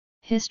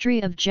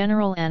History of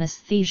general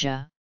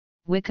anesthesia,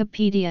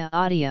 Wikipedia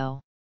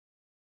audio.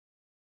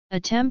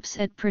 Attempts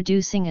at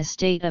producing a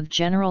state of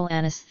general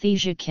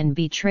anesthesia can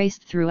be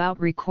traced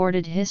throughout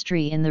recorded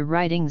history in the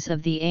writings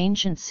of the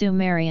ancient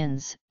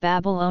Sumerians,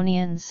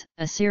 Babylonians,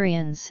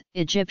 Assyrians,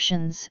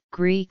 Egyptians,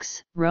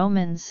 Greeks,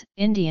 Romans,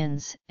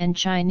 Indians, and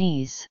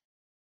Chinese.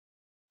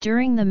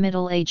 During the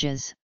Middle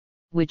Ages,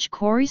 which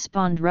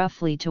correspond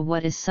roughly to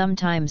what is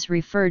sometimes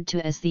referred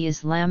to as the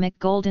Islamic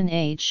Golden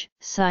Age,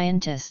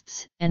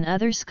 scientists and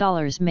other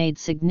scholars made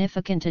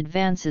significant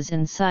advances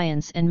in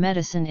science and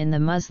medicine in the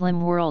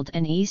Muslim world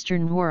and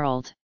Eastern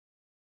world.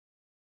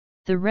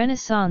 The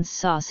Renaissance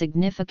saw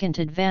significant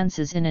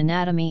advances in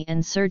anatomy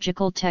and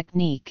surgical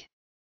technique.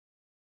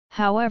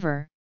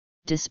 However,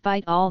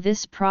 despite all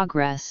this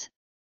progress,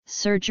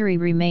 surgery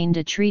remained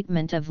a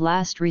treatment of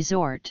last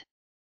resort.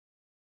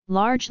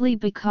 Largely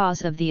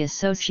because of the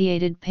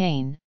associated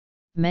pain,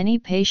 many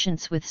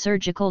patients with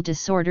surgical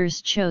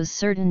disorders chose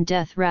certain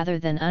death rather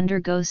than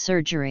undergo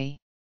surgery.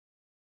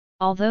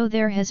 Although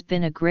there has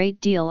been a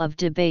great deal of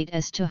debate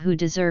as to who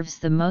deserves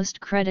the most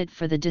credit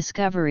for the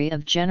discovery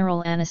of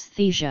general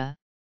anesthesia,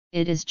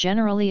 it is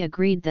generally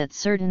agreed that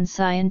certain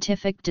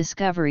scientific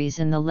discoveries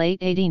in the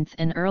late 18th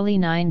and early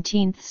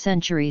 19th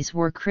centuries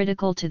were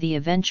critical to the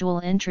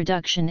eventual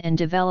introduction and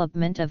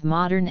development of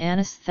modern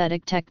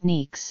anesthetic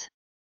techniques.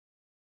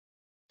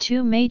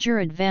 Two major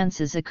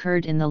advances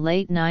occurred in the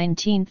late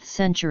 19th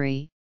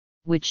century,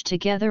 which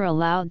together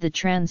allowed the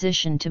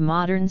transition to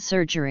modern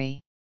surgery.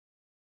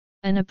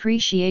 An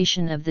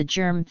appreciation of the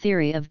germ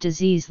theory of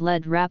disease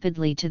led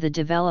rapidly to the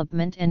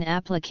development and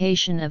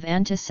application of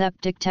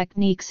antiseptic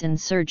techniques in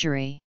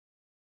surgery.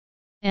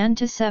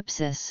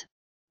 Antisepsis,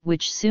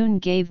 which soon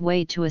gave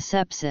way to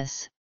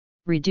asepsis,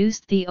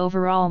 reduced the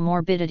overall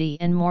morbidity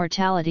and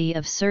mortality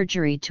of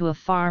surgery to a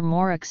far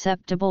more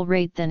acceptable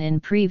rate than in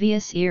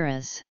previous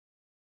eras.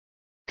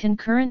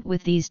 Concurrent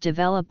with these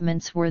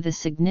developments were the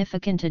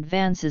significant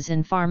advances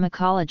in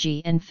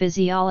pharmacology and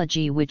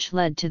physiology which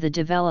led to the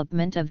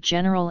development of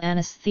general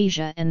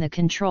anesthesia and the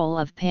control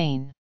of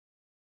pain.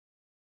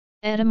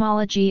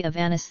 Etymology of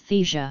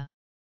anesthesia.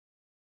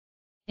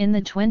 In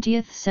the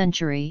 20th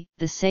century,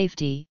 the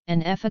safety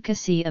and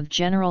efficacy of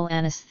general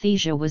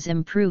anesthesia was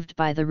improved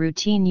by the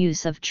routine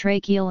use of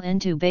tracheal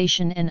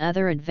intubation and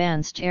other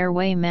advanced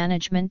airway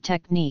management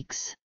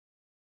techniques.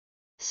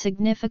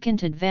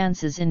 Significant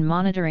advances in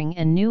monitoring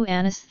and new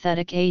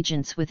anesthetic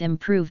agents with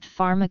improved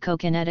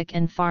pharmacokinetic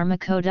and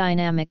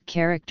pharmacodynamic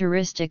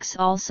characteristics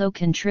also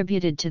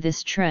contributed to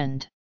this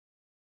trend.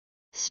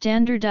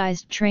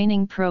 Standardized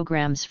training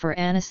programs for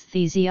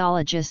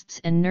anesthesiologists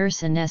and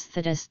nurse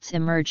anesthetists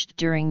emerged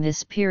during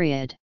this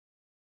period.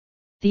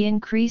 The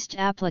increased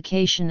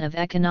application of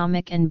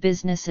economic and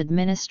business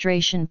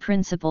administration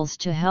principles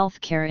to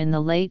healthcare in the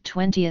late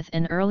 20th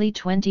and early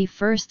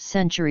 21st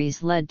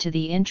centuries led to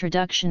the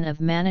introduction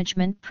of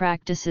management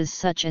practices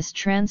such as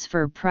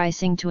transfer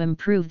pricing to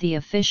improve the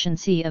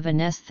efficiency of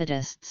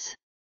anesthetists.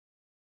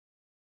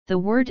 The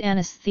word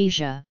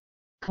anesthesia,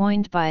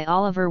 coined by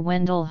Oliver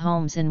Wendell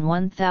Holmes in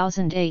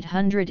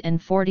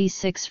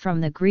 1846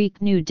 from the Greek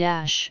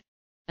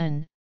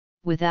 (an,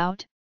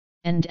 without,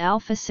 and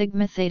alpha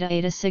sigma theta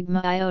eta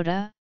sigma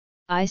iota,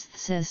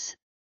 aesthesis,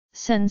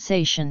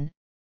 sensation,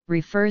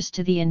 refers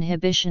to the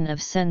inhibition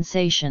of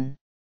sensation.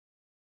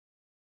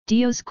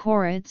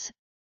 Dioscorides,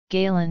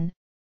 Galen,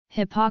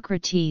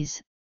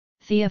 Hippocrates,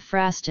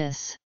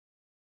 Theophrastus.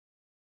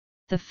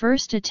 The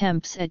first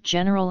attempts at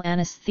general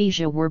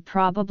anesthesia were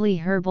probably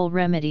herbal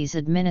remedies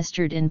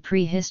administered in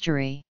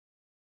prehistory.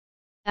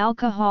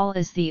 Alcohol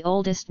is the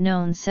oldest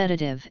known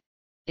sedative.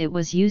 It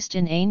was used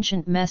in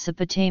ancient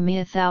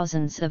Mesopotamia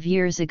thousands of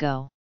years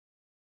ago.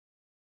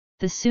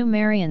 The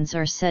Sumerians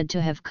are said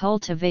to have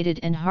cultivated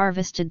and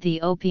harvested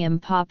the opium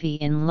poppy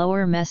in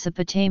Lower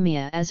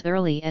Mesopotamia as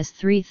early as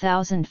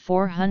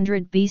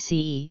 3400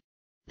 BCE,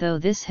 though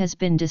this has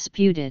been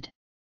disputed.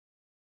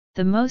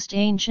 The most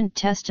ancient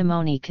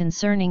testimony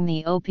concerning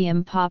the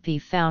opium poppy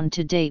found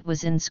to date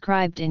was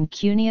inscribed in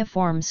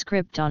cuneiform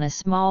script on a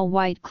small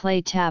white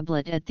clay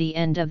tablet at the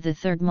end of the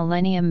 3rd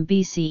millennium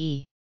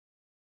BCE.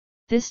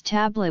 This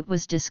tablet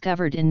was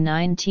discovered in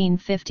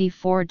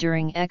 1954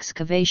 during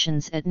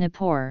excavations at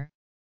Nippur,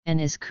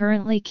 and is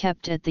currently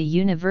kept at the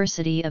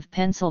University of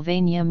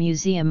Pennsylvania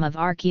Museum of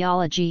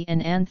Archaeology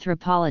and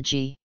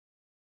Anthropology.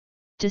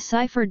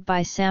 Deciphered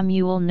by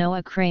Samuel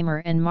Noah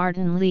Kramer and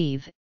Martin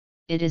Leave,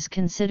 it is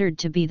considered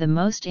to be the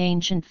most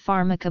ancient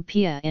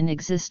pharmacopoeia in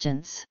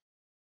existence.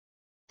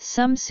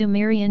 Some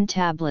Sumerian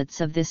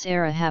tablets of this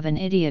era have an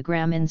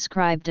ideogram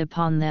inscribed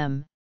upon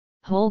them,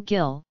 whole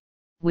gil,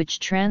 which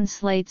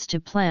translates to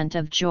plant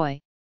of joy,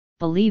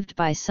 believed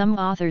by some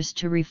authors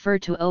to refer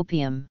to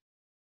opium.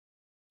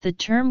 The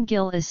term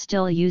gil is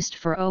still used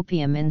for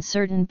opium in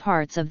certain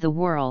parts of the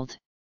world.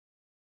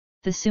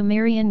 The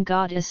Sumerian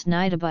goddess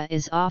Nidaba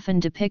is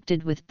often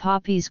depicted with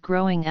poppies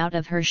growing out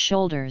of her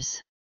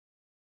shoulders.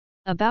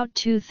 About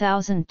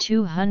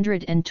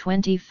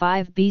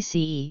 2225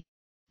 BCE,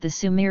 the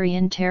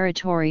Sumerian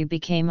territory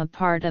became a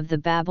part of the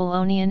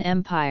Babylonian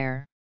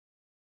Empire.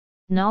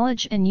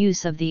 Knowledge and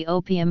use of the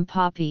opium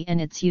poppy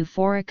and its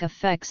euphoric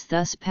effects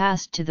thus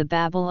passed to the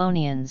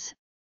Babylonians,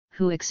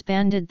 who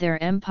expanded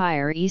their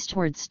empire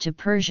eastwards to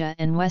Persia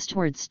and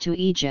westwards to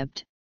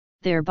Egypt,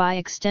 thereby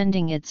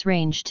extending its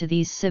range to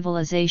these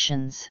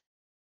civilizations.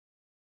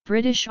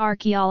 British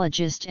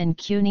archaeologist and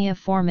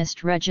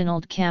cuneiformist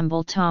Reginald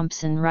Campbell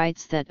Thompson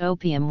writes that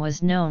opium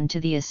was known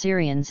to the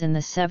Assyrians in the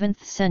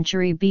 7th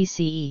century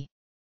BCE.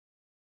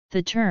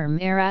 The term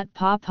Arat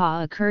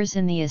Papa occurs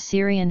in the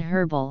Assyrian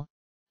Herbal,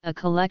 a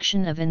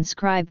collection of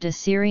inscribed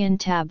Assyrian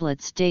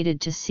tablets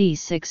dated to c.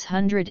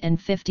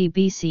 650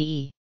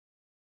 BCE.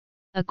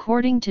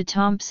 According to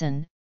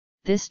Thompson,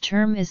 this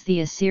term is the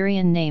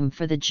Assyrian name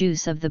for the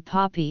juice of the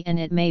poppy, and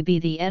it may be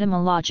the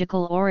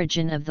etymological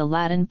origin of the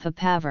Latin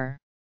papaver.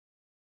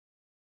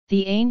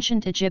 The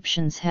ancient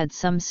Egyptians had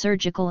some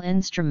surgical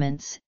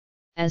instruments,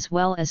 as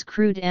well as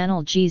crude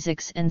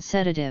analgesics and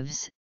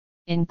sedatives,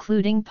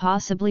 including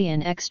possibly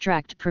an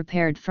extract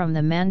prepared from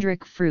the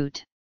mandrake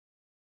fruit.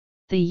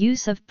 The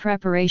use of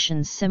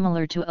preparations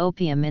similar to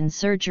opium in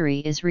surgery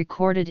is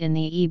recorded in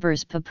the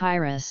Ebers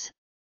Papyrus,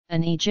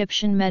 an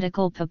Egyptian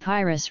medical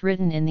papyrus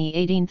written in the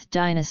 18th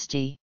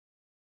dynasty.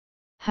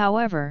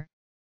 However,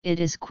 it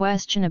is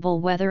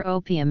questionable whether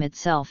opium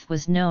itself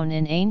was known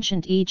in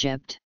ancient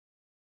Egypt.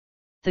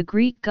 The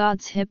Greek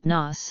gods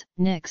Hypnos,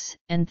 Nyx,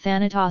 and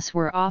Thanatos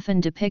were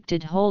often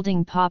depicted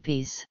holding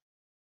poppies.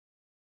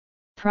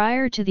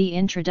 Prior to the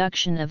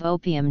introduction of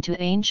opium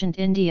to ancient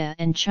India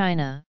and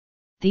China,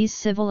 these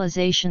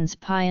civilizations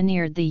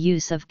pioneered the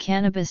use of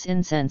cannabis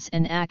incense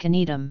and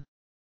aconitum.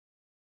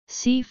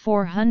 c.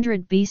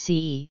 400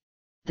 BCE,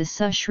 the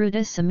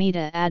Sushruta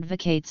Samhita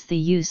advocates the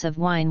use of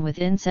wine with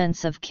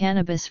incense of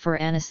cannabis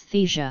for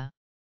anesthesia.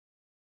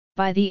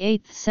 By the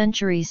 8th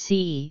century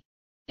CE,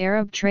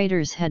 Arab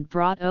traders had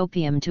brought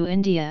opium to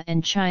India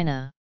and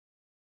China.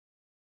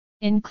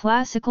 In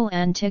classical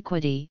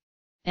antiquity,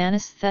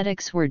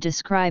 anesthetics were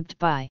described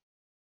by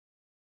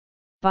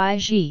Bai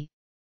Zhi,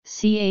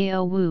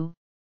 Cao Wu,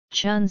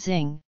 Chun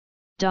Xing,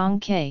 Dong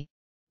Ke,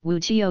 Wu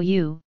Tio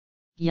Yu,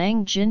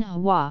 Yang Jin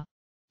Hua,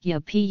 Ya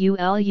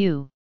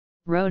Pulu,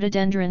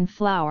 rhododendron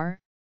flower,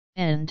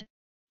 and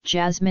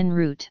jasmine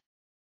root.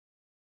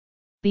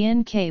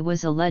 Bian Ke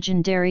was a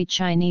legendary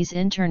Chinese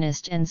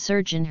internist and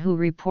surgeon who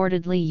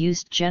reportedly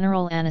used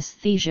general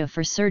anesthesia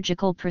for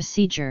surgical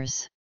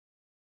procedures.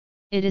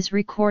 It is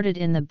recorded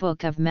in the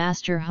Book of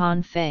Master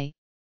Han Fei,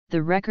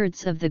 the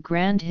records of the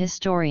Grand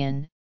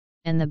Historian,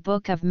 and the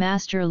Book of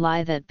Master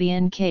Lai that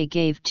Bian Ke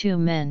gave 2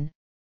 men,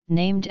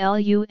 named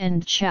Lu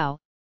and Chao,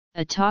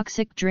 a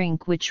toxic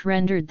drink which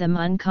rendered them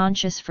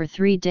unconscious for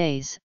 3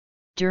 days,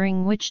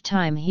 during which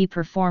time he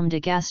performed a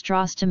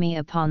gastrostomy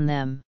upon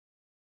them.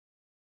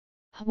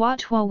 Hua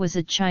Tuo was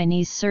a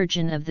Chinese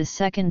surgeon of the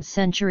 2nd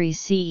century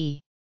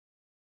CE.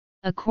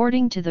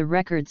 According to the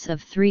records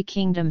of 3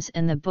 kingdoms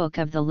and the Book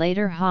of the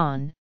Later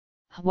Han,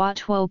 Hua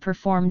Tuo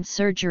performed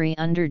surgery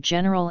under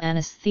general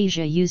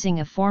anesthesia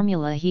using a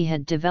formula he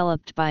had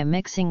developed by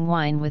mixing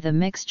wine with a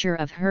mixture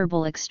of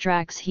herbal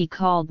extracts he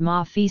called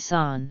ma fi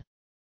san.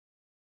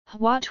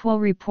 Hua Tuo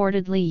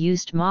reportedly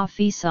used ma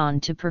fi san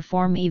to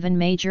perform even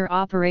major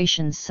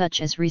operations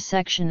such as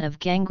resection of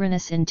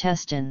gangrenous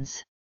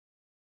intestines.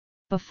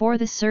 Before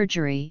the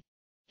surgery,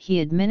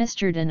 he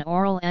administered an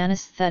oral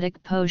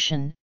anesthetic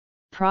potion,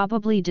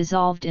 probably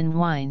dissolved in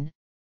wine,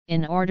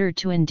 in order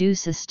to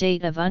induce a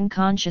state of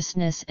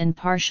unconsciousness and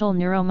partial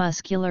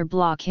neuromuscular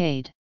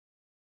blockade.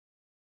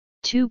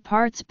 2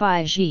 parts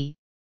Bai Zhi,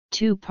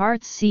 2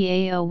 parts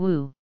Cao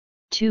Wu,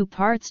 2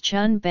 parts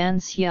Chun Ban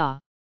Xia,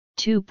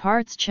 2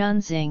 parts Chun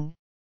Xing,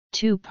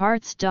 2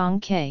 parts Dong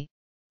Ke,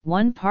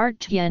 1 part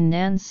Tian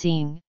Nan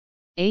Xing,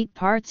 8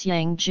 parts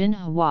Yang Jin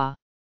Hua.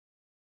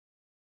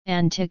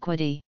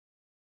 Antiquity.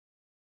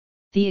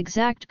 The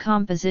exact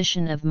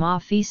composition of ma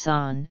fi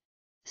san,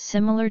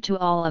 similar to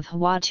all of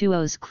Hua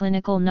Tuo's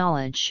clinical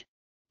knowledge,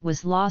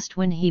 was lost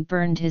when he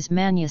burned his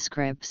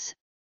manuscripts,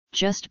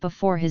 just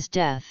before his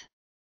death.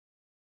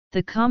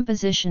 The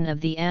composition of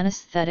the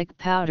anesthetic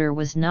powder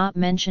was not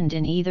mentioned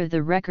in either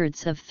the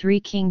records of 3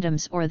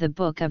 kingdoms or the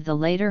Book of the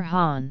Later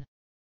Han.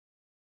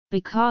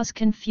 Because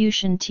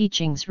Confucian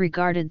teachings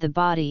regarded the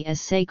body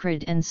as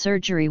sacred and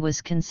surgery was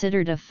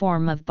considered a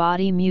form of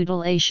body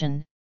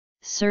mutilation,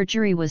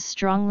 surgery was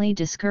strongly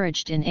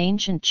discouraged in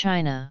ancient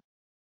China.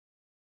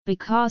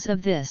 Because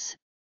of this,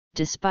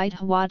 despite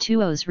Hua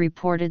Tuo's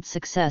reported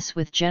success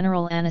with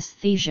general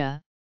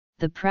anesthesia,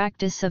 the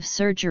practice of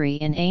surgery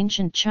in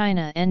ancient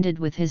China ended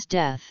with his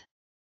death.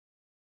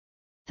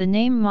 The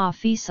name ma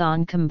fi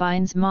san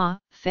combines ma,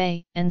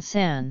 fei, and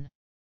san.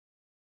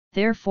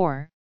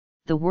 Therefore,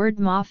 the word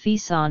ma fi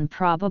san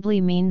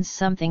probably means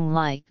something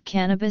like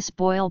cannabis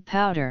boil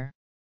powder.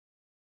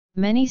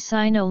 Many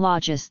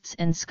sinologists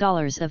and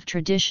scholars of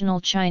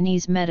traditional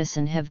Chinese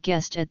medicine have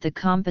guessed at the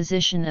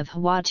composition of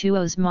Hua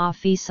Tuo's ma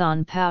fi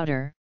san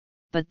powder,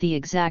 but the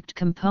exact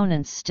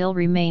components still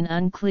remain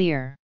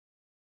unclear.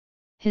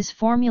 His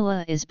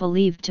formula is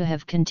believed to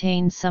have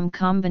contained some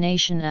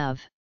combination of.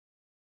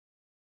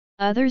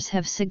 Others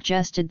have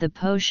suggested the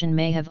potion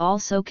may have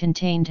also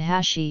contained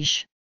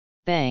hashish,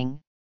 bang,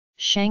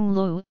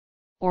 shanglu,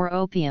 or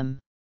opium.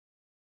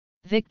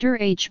 Victor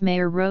H.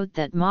 Mayer wrote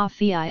that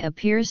morphine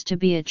appears to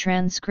be a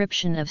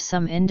transcription of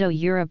some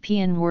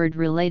Indo-European word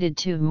related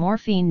to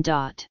morphine.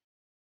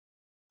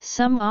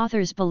 Some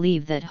authors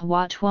believe that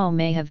Hua Tuo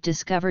may have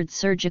discovered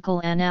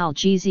surgical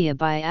analgesia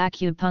by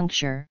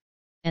acupuncture,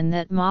 and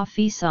that Ma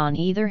Fison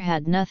either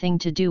had nothing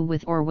to do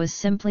with or was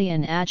simply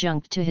an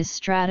adjunct to his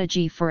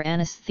strategy for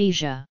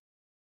anesthesia.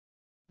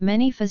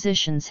 Many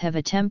physicians have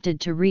attempted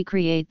to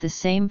recreate the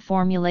same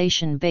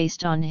formulation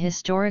based on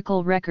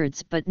historical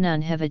records, but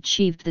none have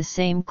achieved the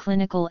same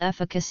clinical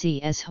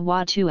efficacy as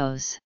Hua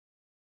Tuo's.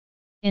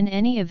 In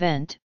any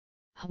event,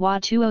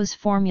 Hua Tuo's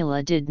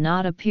formula did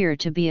not appear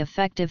to be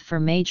effective for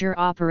major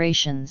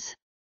operations.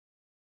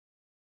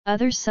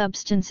 Other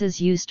substances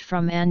used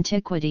from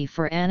antiquity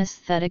for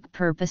anesthetic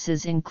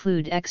purposes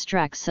include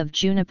extracts of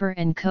juniper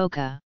and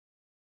coca.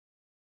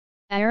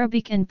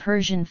 Arabic and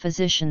Persian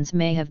physicians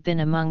may have been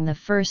among the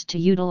first to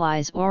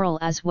utilize oral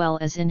as well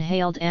as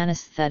inhaled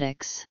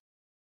anesthetics.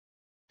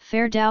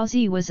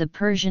 Ferdowsi was a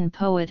Persian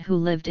poet who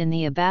lived in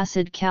the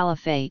Abbasid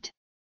Caliphate.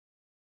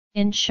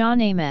 In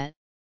Shahnamet,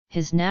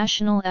 his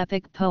national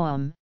epic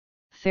poem,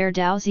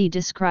 Ferdowsi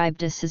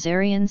described a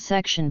caesarean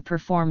section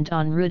performed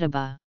on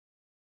rutaba.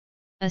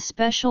 A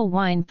special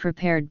wine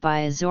prepared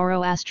by a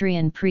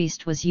Zoroastrian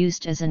priest was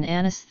used as an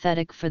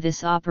anesthetic for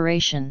this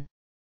operation.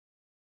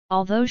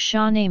 Although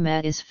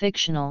Shahnamet is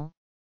fictional,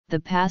 the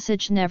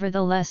passage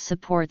nevertheless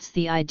supports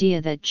the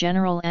idea that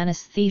general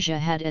anesthesia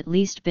had at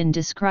least been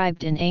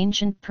described in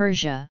ancient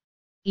Persia,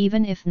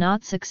 even if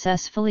not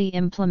successfully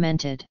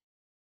implemented.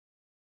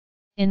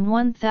 In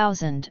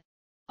 1000,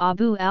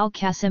 Abu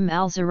al-Qasim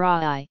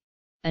al-Zura'i,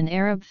 an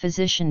Arab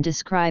physician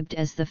described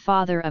as the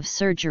father of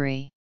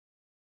surgery,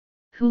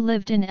 who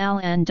lived in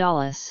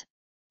Al-Andalus,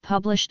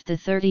 published the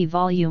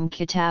 30-volume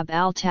Kitab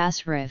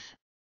al-Tasrif,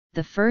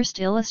 the first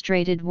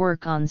illustrated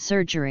work on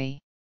surgery.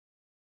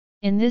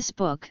 In this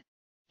book,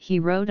 he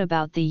wrote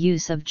about the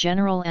use of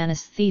general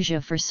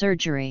anesthesia for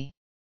surgery.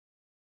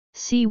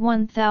 C.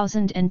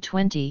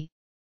 1020,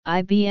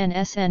 Ibn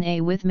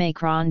Sna with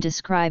Macron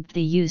described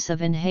the use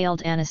of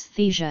inhaled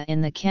anesthesia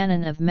in the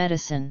Canon of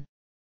Medicine.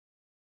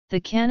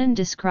 The canon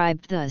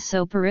described the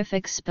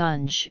soporific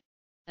sponge,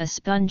 a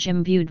sponge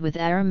imbued with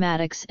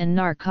aromatics and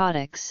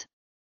narcotics,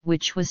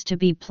 which was to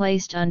be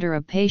placed under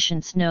a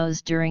patient's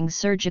nose during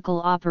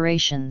surgical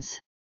operations.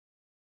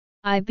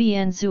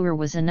 Ibn Zuhr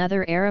was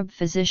another Arab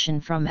physician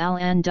from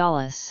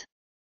Al-Andalus.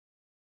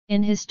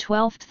 In his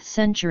 12th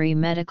century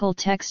medical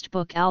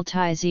textbook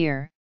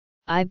Al-Tizir,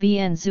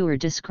 Ibn Zuhr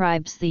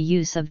describes the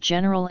use of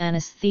general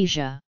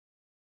anesthesia.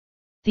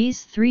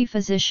 These three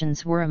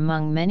physicians were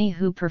among many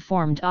who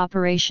performed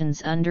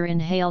operations under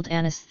inhaled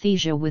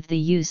anesthesia with the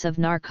use of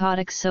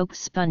narcotic-soaked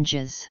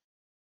sponges.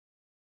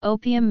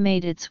 Opium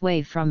made its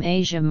way from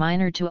Asia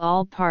Minor to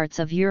all parts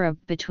of Europe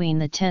between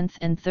the 10th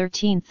and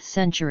 13th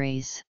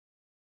centuries.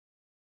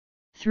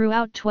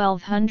 Throughout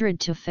 1200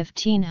 to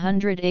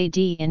 1500 AD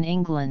in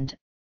England,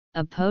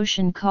 a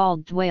potion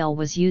called dwale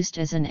was used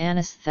as an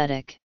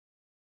anesthetic.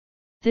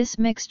 This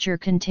mixture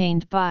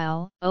contained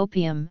bile,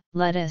 opium,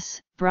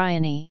 lettuce,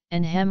 bryony,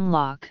 and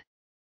hemlock.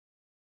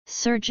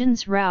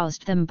 Surgeons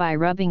roused them by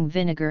rubbing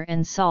vinegar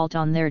and salt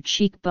on their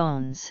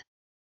cheekbones.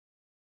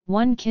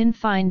 One can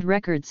find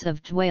records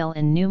of dwale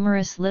in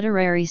numerous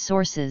literary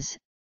sources,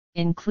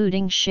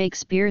 including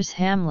Shakespeare's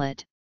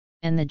Hamlet,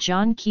 and the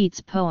John Keats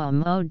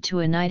poem Ode to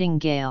a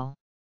Nightingale.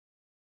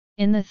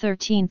 In the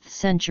 13th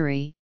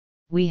century,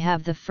 we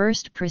have the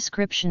first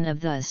prescription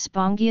of the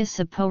Spongia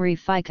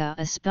soporifica,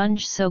 a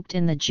sponge soaked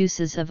in the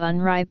juices of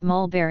unripe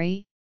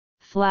mulberry,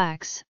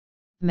 flax,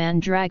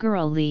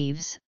 mandragora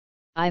leaves,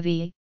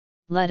 ivy,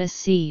 lettuce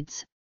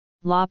seeds,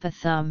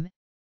 lopathum,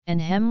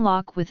 and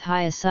hemlock with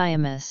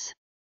hyoscyamus.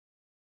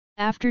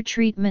 After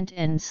treatment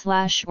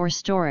and/or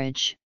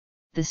storage,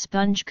 the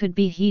sponge could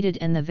be heated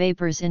and the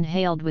vapors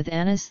inhaled with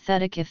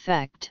anesthetic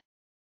effect.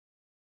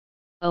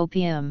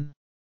 Opium.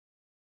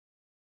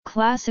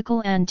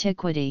 Classical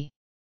antiquity.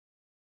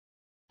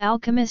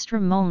 Alchemist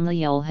Ramon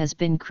Llull has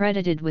been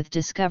credited with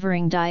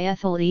discovering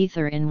diethyl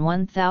ether in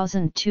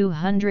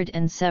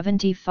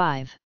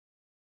 1275.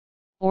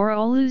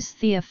 Aurelius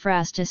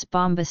Theophrastus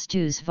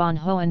Bombastus von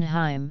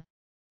Hohenheim,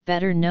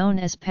 better known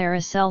as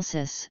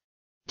Paracelsus,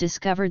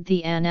 discovered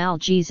the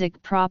analgesic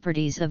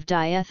properties of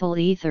diethyl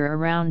ether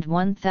around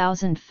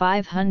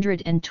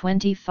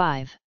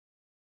 1525.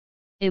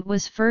 It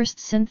was first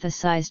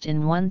synthesized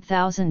in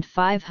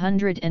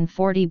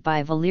 1540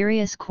 by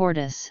Valerius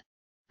Cordus,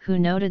 who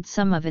noted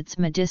some of its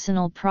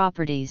medicinal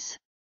properties.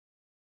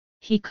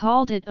 He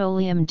called it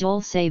oleum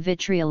dulce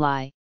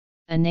vitrioli,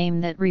 a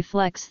name that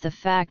reflects the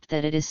fact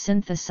that it is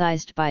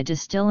synthesized by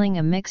distilling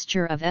a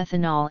mixture of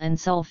ethanol and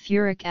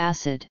sulfuric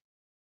acid.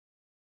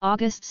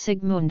 August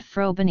Sigmund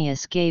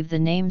Frobenius gave the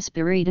name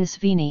Spiritus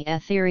vini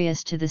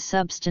aetherius to the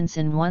substance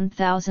in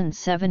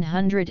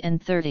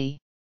 1730.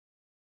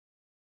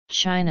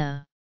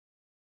 China.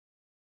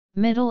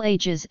 Middle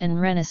Ages and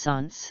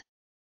Renaissance.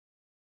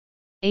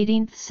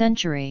 18th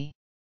century.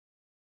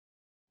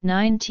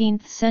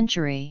 19th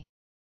century.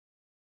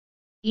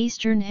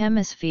 Eastern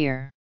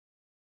Hemisphere.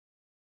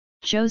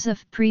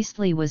 Joseph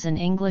Priestley was an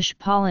English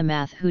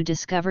polymath who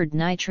discovered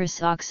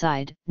nitrous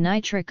oxide,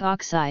 nitric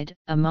oxide,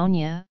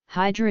 ammonia,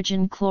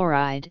 hydrogen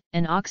chloride,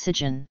 and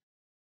oxygen.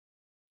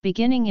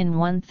 Beginning in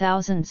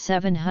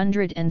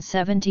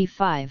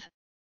 1775,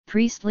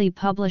 Priestley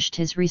published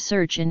his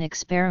research in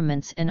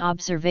experiments and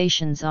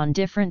observations on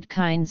different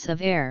kinds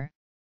of air,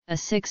 a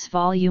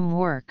 6-volume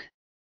work.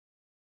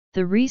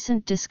 The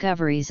recent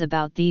discoveries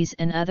about these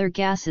and other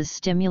gases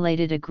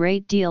stimulated a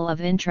great deal of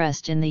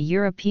interest in the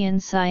European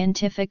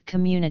scientific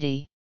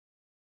community.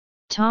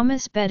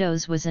 Thomas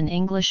Beddoes was an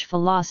English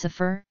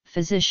philosopher,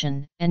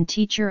 physician, and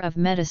teacher of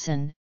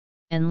medicine,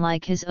 and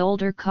like his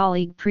older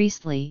colleague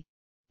Priestley,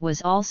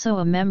 was also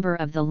a member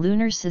of the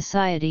Lunar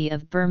Society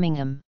of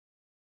Birmingham.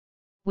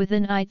 With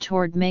an eye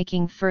toward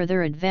making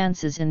further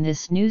advances in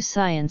this new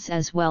science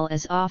as well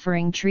as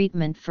offering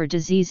treatment for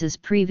diseases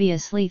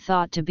previously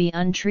thought to be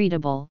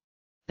untreatable,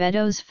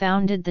 Beddoes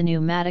founded the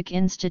Pneumatic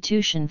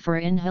Institution for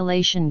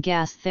Inhalation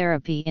Gas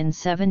Therapy in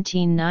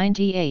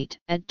 1798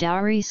 at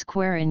Dowry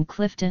Square in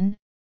Clifton,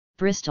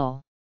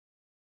 Bristol.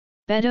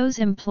 Beddoes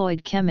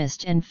employed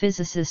chemist and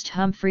physicist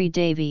Humphrey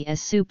Davy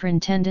as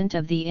superintendent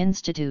of the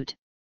institute,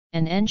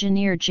 and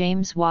engineer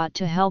James Watt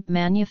to help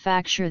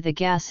manufacture the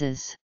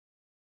gases.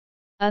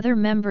 Other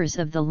members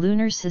of the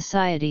Lunar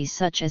Society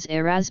such as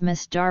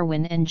Erasmus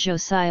Darwin and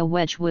Josiah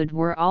Wedgwood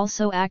were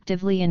also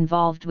actively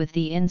involved with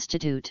the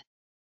institute.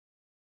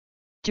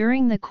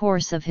 During the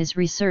course of his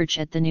research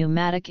at the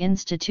Pneumatic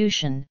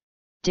Institution,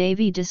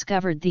 Davy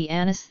discovered the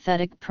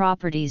anesthetic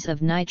properties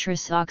of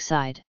nitrous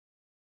oxide.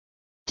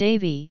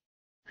 Davy,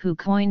 who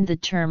coined the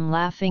term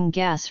laughing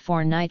gas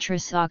for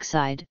nitrous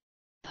oxide,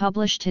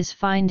 published his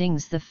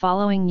findings the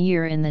following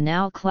year in the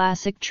now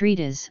classic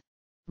treatise,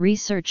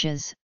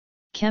 Researches,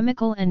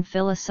 Chemical and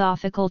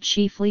Philosophical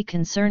chiefly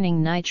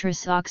concerning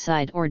nitrous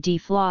oxide or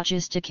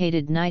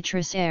dephlogisticated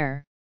nitrous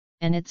air,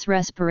 and its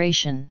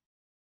respiration.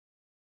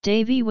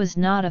 Davy was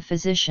not a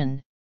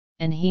physician,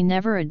 and he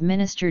never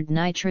administered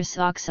nitrous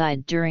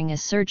oxide during a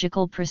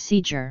surgical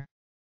procedure.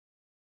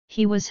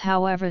 He was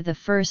however the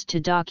first to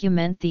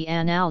document the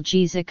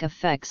analgesic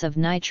effects of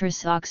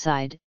nitrous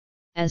oxide,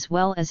 as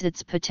well as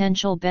its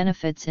potential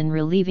benefits in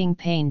relieving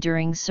pain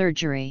during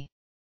surgery.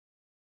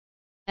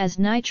 As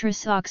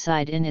nitrous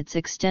oxide in its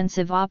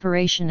extensive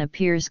operation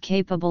appears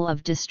capable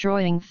of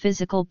destroying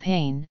physical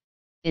pain,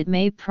 it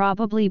may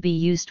probably be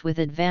used with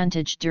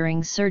advantage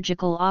during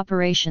surgical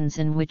operations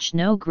in which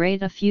no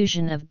great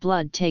effusion of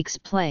blood takes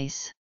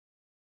place.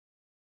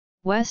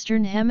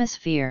 Western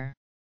Hemisphere.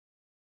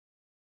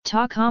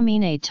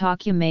 Takamine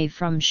Takume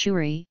from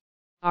Shuri,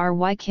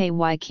 Ryky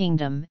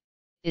Kingdom,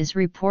 is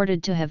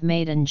reported to have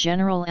made an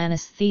general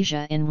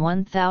anesthesia in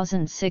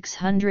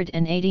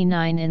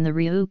 1689 in the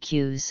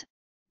Ryukyus,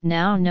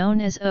 now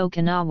known as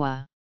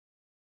Okinawa.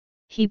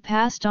 He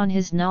passed on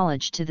his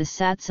knowledge to the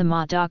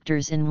Satsuma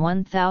doctors in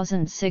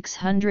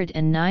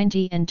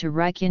 1690 and to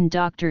Riken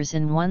doctors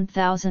in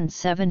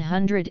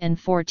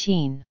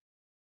 1714.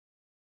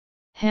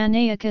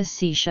 Hanayaka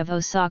Seishi of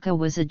Osaka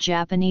was a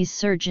Japanese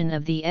surgeon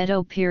of the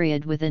Edo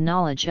period with a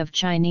knowledge of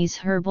Chinese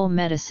herbal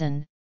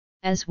medicine,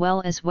 as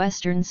well as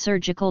Western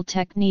surgical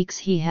techniques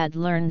he had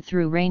learned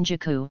through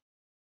Ranjaku.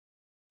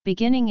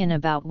 Beginning in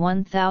about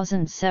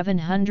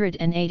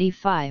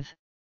 1785,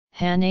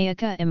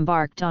 Hanayaka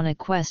embarked on a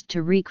quest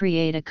to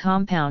recreate a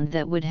compound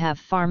that would have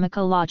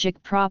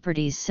pharmacologic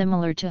properties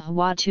similar to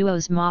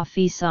Hwatuo's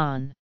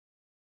Mafi-san.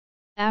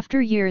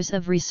 After years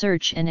of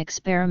research and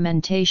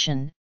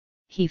experimentation,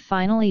 he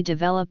finally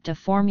developed a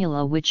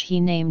formula which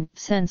he named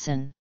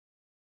Sensen.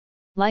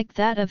 Like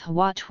that of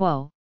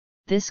Hwatuo,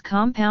 this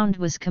compound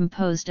was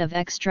composed of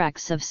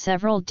extracts of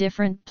several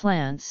different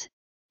plants,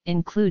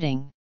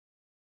 including.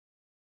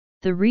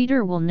 The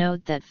reader will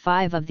note that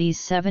 5 of these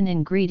 7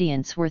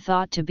 ingredients were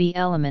thought to be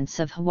elements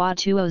of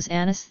Hwatuo's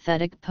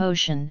anesthetic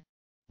potion,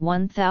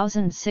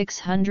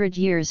 1,600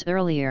 years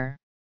earlier.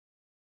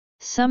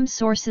 Some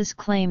sources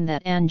claim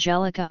that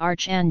Angelica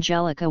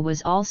archangelica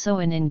was also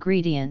an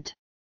ingredient.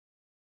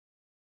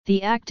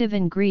 The active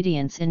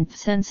ingredients in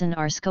Sensen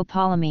are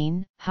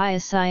scopolamine,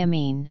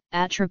 hyoscyamine,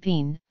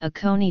 atropine,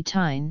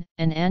 aconitine,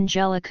 and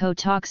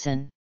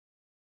angelicotoxin.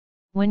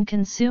 When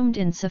consumed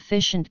in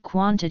sufficient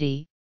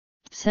quantity,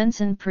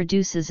 Sensen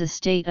produces a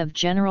state of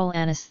general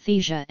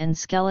anesthesia and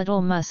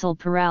skeletal muscle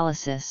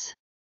paralysis.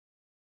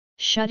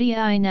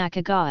 Shutei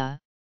Nakagawa,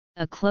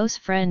 a close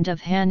friend of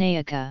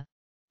Hanayaka,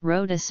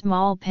 wrote a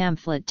small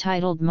pamphlet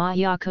titled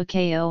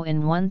Mayakokeo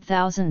in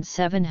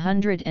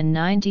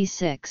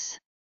 1796.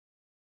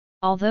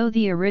 Although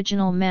the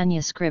original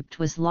manuscript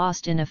was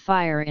lost in a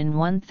fire in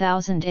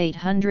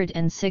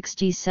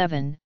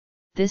 1867,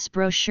 this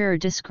brochure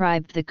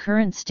described the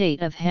current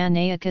state of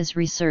Hanayaka's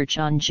research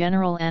on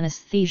general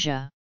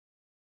anesthesia.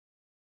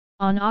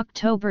 On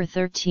October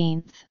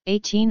 13,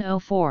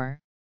 1804,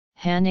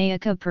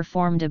 Hanayaka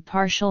performed a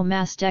partial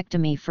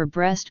mastectomy for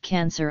breast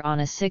cancer on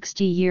a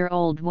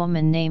 60-year-old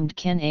woman named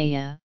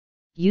Kenaya,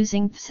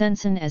 using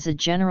Sensen as a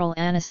general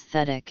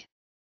anesthetic.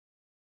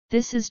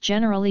 This is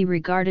generally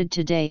regarded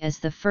today as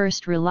the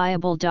first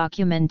reliable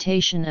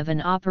documentation of an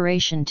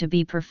operation to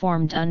be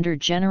performed under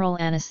general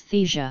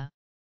anesthesia.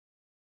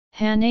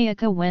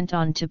 Hanayaka went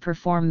on to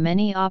perform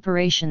many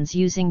operations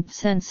using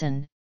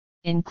Psensin,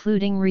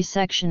 including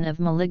resection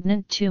of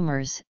malignant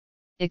tumors,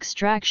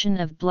 extraction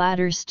of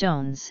bladder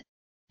stones,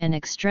 and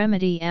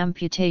extremity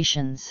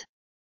amputations.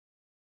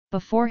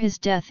 Before his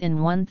death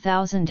in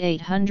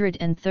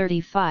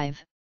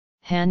 1835,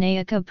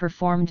 Hanayaka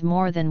performed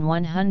more than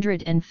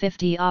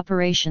 150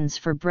 operations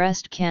for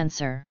breast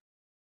cancer.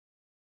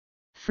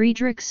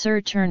 Friedrich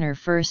Sir Turner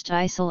first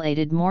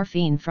isolated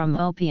morphine from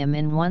opium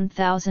in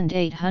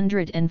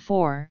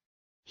 1804,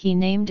 he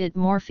named it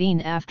morphine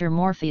after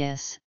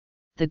Morpheus,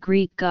 the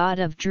Greek god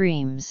of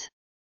dreams.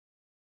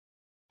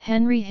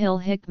 Henry Hill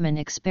Hickman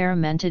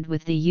experimented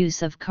with the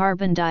use of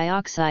carbon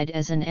dioxide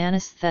as an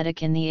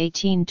anesthetic in the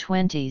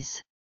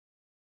 1820s.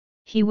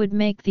 He would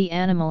make the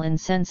animal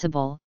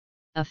insensible,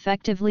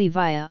 effectively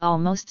via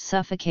almost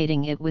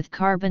suffocating it with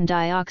carbon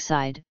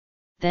dioxide,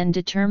 then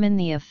determine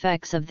the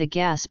effects of the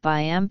gas by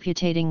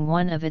amputating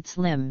one of its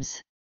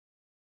limbs.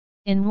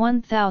 In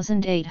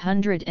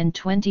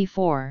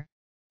 1824,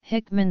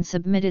 Hickman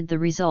submitted the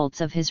results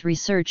of his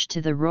research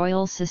to the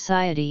Royal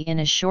Society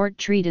in a short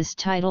treatise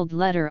titled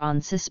Letter on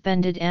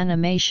Suspended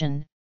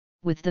Animation,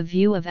 with the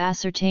view of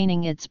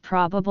ascertaining its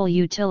probable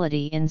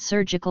utility in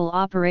surgical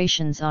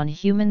operations on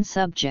human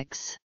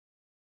subjects.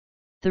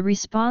 The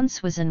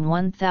response was an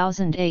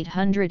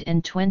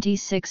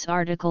 1826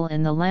 article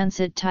in The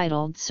Lancet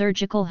titled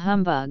Surgical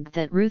Humbug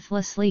that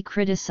ruthlessly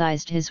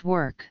criticized his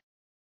work.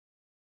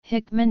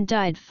 Hickman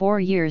died 4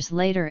 years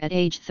later at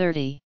age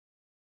 30.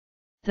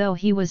 Though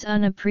he was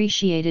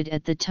unappreciated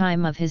at the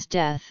time of his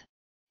death,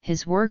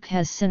 his work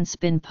has since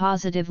been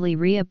positively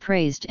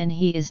reappraised and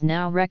he is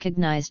now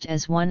recognized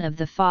as one of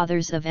the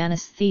fathers of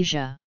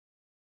anesthesia.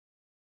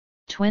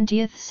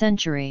 20th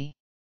century.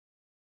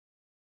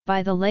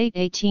 By the late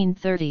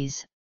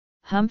 1830s,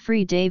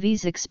 Humphrey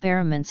Davy's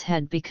experiments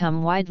had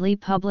become widely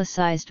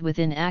publicized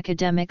within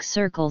academic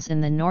circles in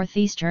the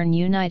northeastern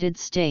United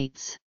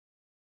States.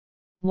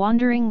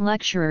 Wandering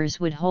lecturers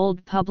would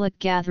hold public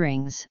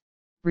gatherings,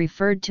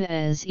 referred to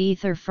as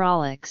ether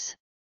frolics,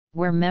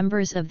 where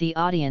members of the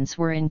audience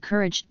were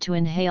encouraged to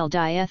inhale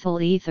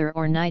diethyl ether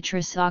or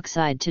nitrous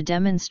oxide to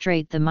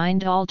demonstrate the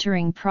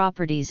mind-altering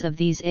properties of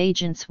these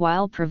agents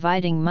while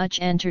providing much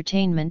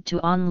entertainment to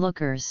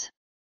onlookers.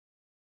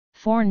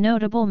 4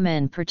 notable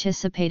men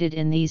participated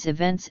in these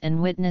events and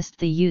witnessed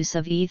the use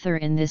of ether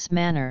in this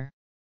manner.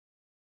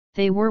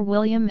 They were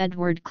William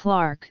Edward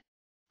Clark,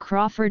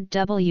 Crawford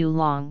W.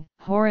 Long,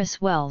 Horace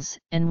Wells,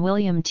 and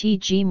William T.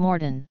 G.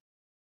 Morton.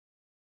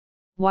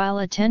 While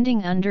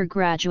attending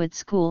undergraduate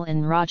school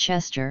in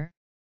Rochester,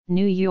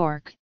 New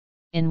York,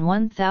 in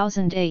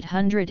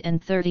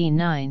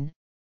 1839,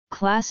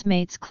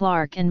 classmates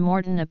Clark and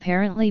Morton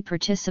apparently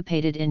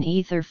participated in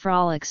ether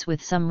frolics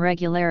with some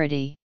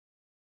regularity.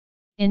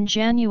 In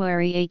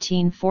January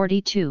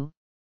 1842,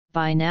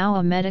 by now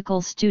a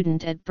medical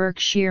student at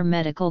Berkshire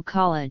Medical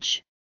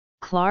College,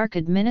 Clark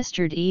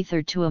administered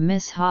ether to a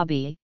Miss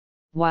Hobby,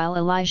 while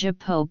Elijah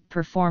Pope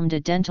performed a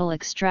dental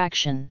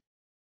extraction.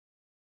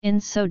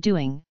 In so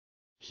doing,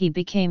 he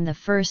became the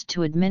first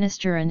to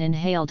administer an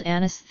inhaled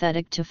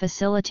anesthetic to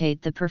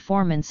facilitate the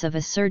performance of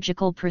a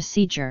surgical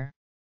procedure.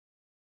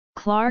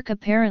 Clark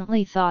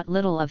apparently thought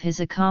little of his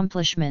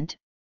accomplishment,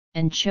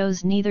 and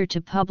chose neither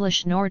to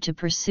publish nor to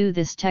pursue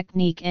this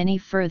technique any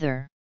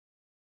further.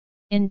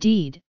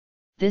 Indeed,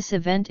 this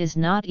event is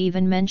not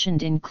even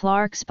mentioned in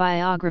Clark's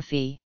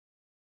biography.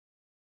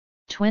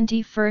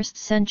 21st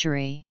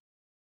century.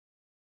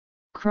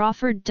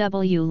 Crawford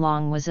W.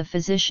 Long was a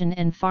physician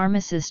and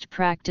pharmacist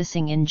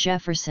practicing in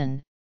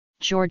Jefferson,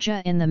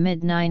 Georgia in the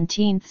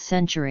mid-19th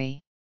century.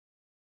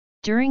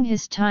 During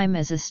his time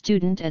as a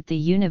student at the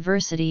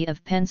University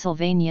of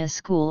Pennsylvania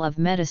School of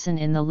Medicine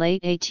in the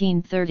late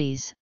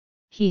 1830s,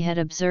 he had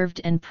observed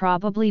and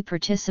probably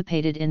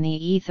participated in the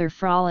ether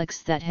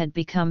frolics that had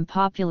become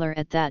popular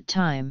at that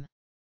time.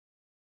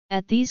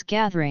 At these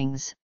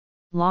gatherings,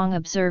 Long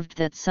observed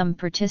that some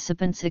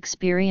participants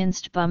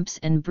experienced bumps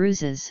and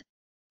bruises,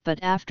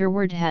 but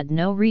afterward had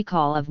no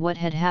recall of what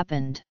had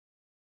happened.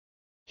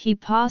 He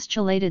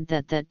postulated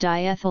that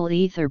diethyl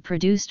ether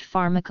produced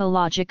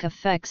pharmacologic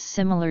effects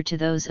similar to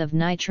those of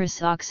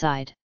nitrous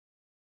oxide.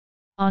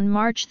 On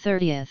March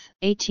 30,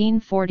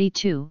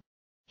 1842,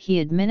 he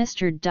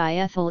administered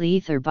diethyl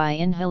ether by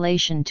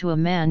inhalation to a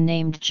man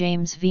named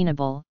James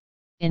Venable,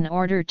 in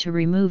order to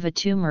remove a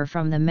tumor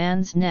from the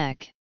man's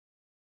neck.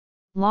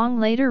 Long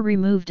later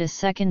removed a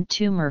second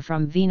tumor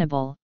from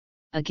Venable,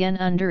 again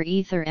under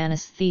ether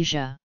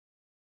anesthesia.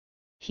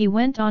 He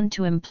went on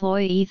to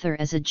employ ether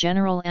as a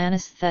general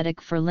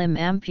anesthetic for limb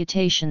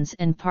amputations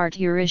and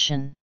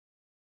parturition.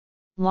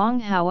 Long,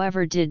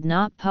 however, did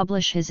not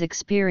publish his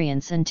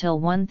experience until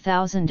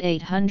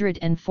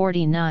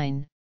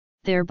 1849,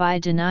 thereby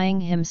denying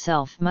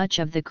himself much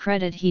of the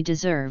credit he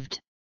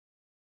deserved.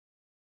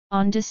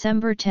 On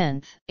December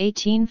 10,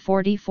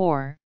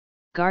 1844,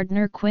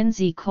 Gardner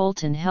Quincy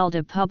Colton held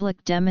a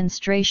public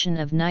demonstration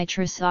of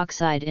nitrous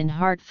oxide in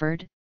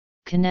Hartford,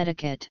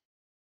 Connecticut.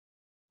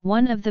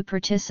 One of the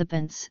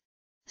participants,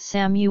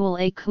 Samuel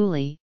A.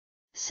 Cooley,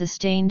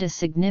 sustained a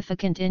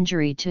significant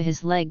injury to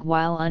his leg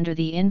while under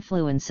the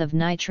influence of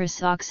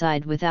nitrous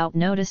oxide without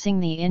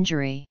noticing the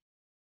injury.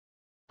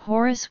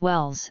 Horace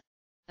Wells,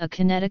 a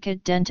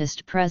Connecticut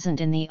dentist present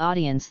in the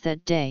audience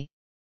that day,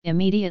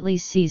 immediately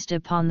seized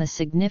upon the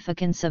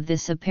significance of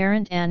this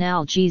apparent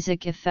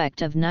analgesic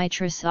effect of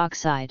nitrous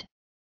oxide.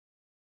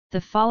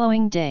 The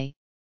following day,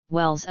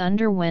 Wells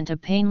underwent a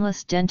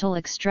painless dental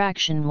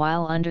extraction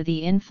while under the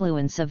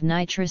influence of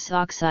nitrous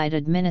oxide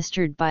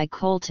administered by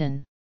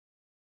Colton.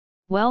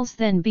 Wells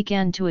then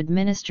began to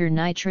administer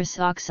nitrous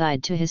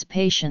oxide to his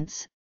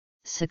patients,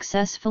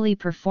 successfully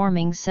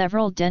performing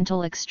several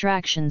dental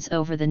extractions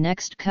over the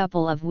next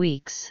couple of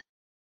weeks.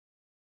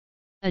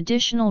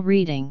 Additional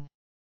reading: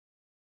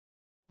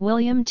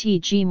 William T.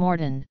 G.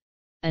 Morton,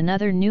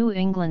 another New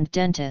England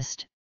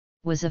dentist,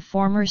 was a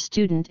former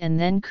student and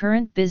then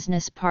current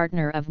business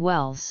partner of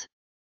Wells.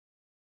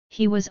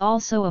 He was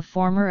also a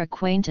former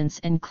acquaintance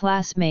and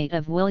classmate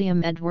of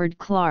William Edward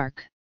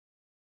Clark.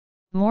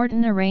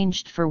 Morton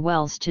arranged for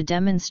Wells to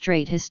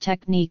demonstrate his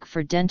technique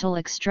for dental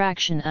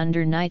extraction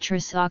under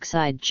nitrous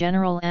oxide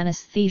general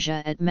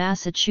anesthesia at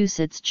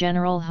Massachusetts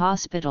General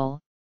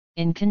Hospital,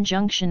 in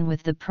conjunction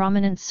with the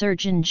prominent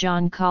surgeon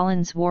John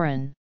Collins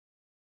Warren.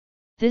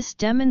 This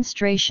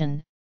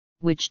demonstration,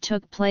 which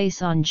took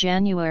place on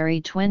January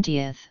 20,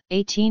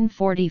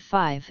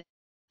 1845,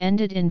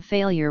 ended in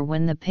failure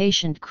when the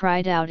patient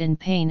cried out in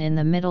pain in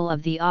the middle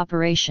of the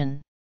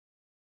operation.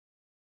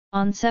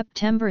 On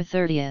September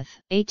 30,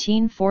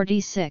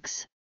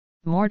 1846,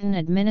 Morton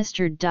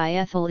administered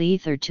diethyl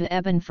ether to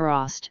Eben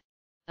Frost,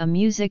 a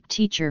music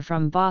teacher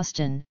from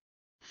Boston,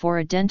 for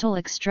a dental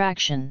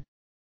extraction.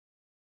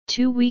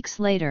 2 weeks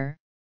later,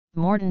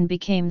 Morton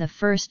became the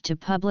first to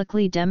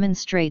publicly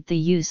demonstrate the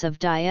use of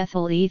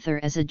diethyl ether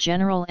as a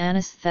general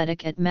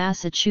anesthetic at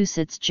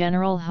Massachusetts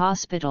General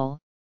Hospital,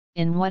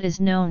 in what is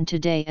known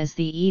today as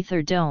the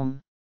Ether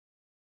Dome.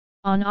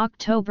 On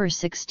October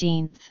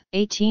 16,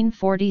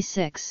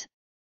 1846,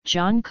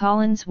 John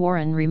Collins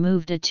Warren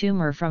removed a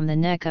tumor from the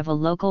neck of a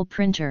local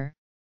printer,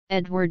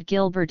 Edward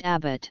Gilbert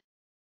Abbott.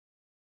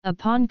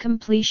 Upon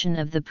completion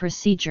of the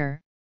procedure,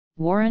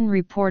 Warren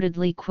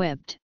reportedly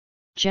quipped,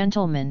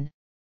 "Gentlemen,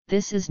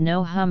 this is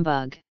no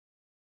humbug."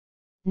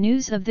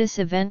 News of this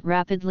event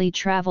rapidly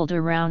traveled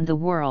around the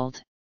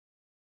world.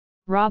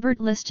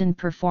 Robert Liston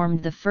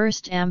performed the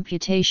first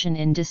amputation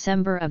in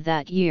December of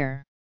that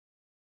year.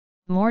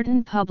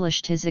 Morton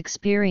published his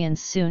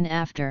experience soon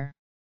after.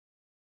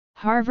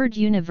 Harvard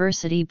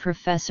University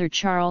professor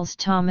Charles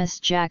Thomas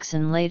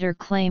Jackson later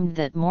claimed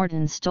that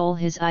Morton stole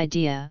his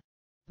idea.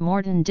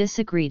 Morton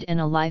disagreed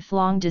and a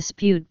lifelong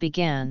dispute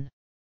began.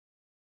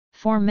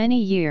 For many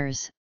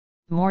years,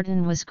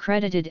 Morton was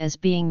credited as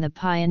being the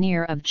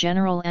pioneer of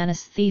general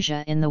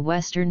anesthesia in the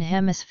Western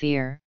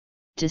Hemisphere,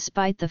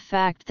 despite the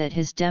fact that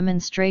his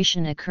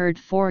demonstration occurred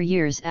 4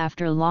 years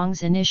after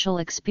Long's initial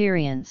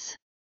experience.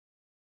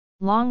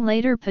 Long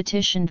later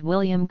petitioned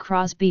William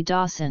Crosby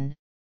Dawson,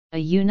 a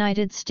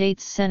United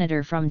States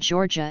Senator from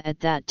Georgia at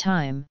that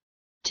time,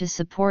 to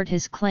support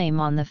his claim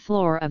on the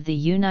floor of the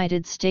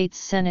United States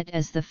Senate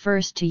as the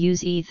first to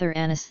use ether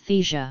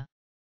anesthesia.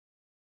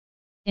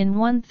 In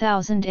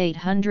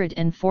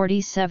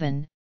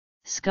 1847,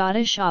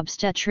 Scottish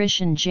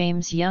obstetrician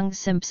James Young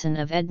Simpson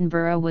of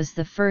Edinburgh was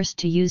the first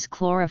to use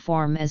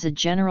chloroform as a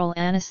general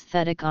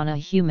anesthetic on a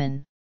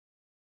human.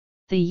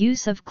 The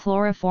use of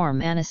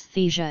chloroform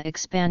anesthesia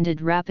expanded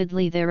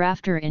rapidly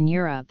thereafter in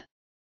Europe.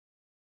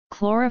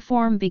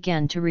 Chloroform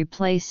began to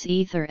replace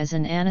ether as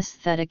an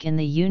anesthetic in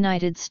the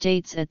United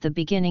States at the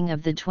beginning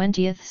of the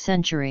 20th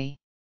century.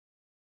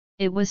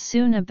 It was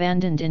soon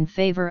abandoned in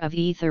favor of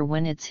ether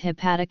when its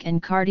hepatic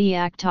and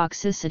cardiac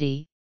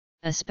toxicity,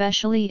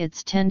 especially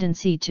its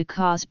tendency to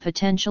cause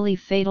potentially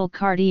fatal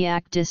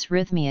cardiac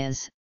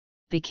dysrhythmias,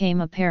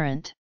 became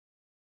apparent.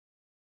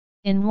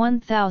 In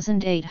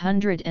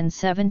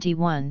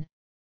 1871,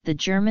 the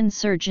German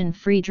surgeon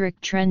Friedrich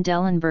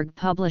Trendelenburg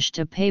published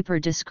a paper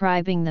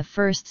describing the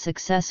first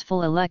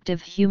successful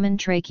elective human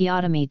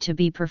tracheotomy to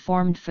be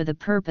performed for the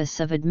purpose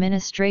of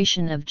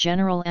administration of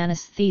general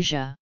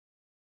anesthesia.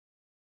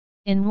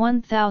 In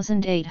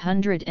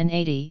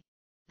 1880,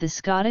 the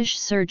Scottish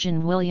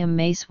surgeon William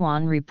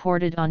Macewan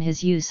reported on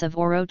his use of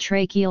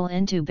orotracheal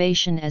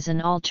intubation as an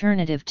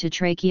alternative to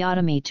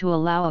tracheotomy to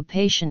allow a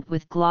patient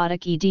with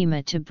glottic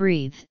edema to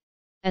breathe,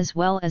 as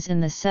well as in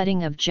the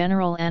setting of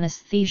general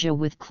anesthesia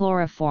with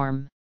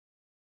chloroform.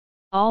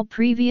 All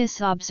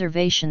previous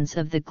observations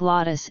of the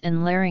glottis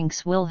and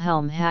larynx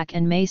Wilhelm Hack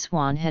and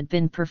Macewan had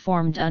been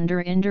performed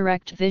under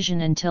indirect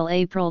vision until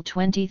April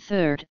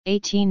 23,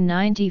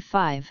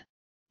 1895,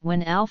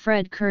 when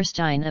Alfred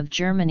Kirstein of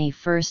Germany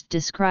first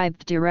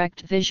described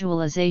direct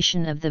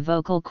visualization of the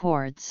vocal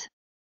cords.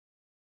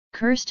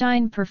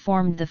 Kirstein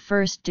performed the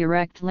first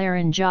direct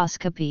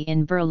laryngoscopy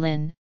in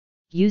Berlin,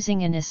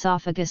 using an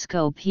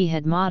esophagoscope he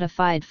had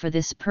modified for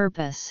this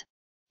purpose,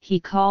 he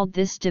called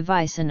this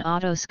device an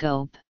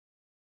otoscope.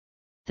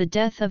 The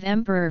death of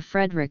Emperor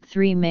Frederick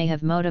III may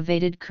have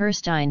motivated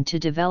Kirstein to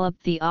develop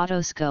the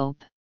otoscope.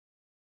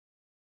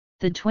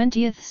 The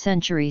 20th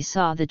century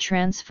saw the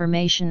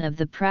transformation of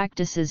the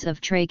practices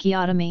of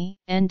tracheotomy,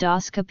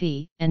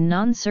 endoscopy, and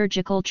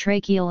non-surgical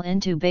tracheal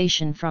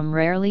intubation from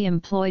rarely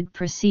employed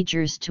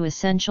procedures to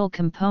essential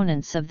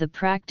components of the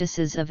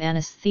practices of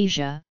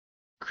anesthesia,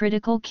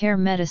 critical care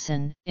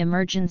medicine,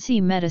 emergency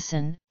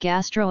medicine,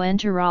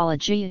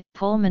 gastroenterology,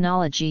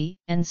 pulmonology,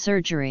 and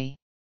surgery.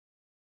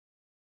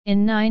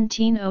 In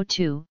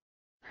 1902,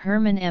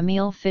 Hermann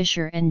Emil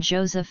Fischer and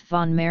Joseph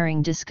von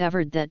Mering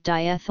discovered that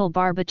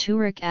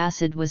diethylbarbituric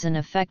acid was an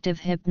effective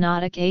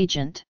hypnotic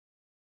agent.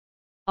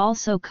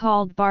 Also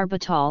called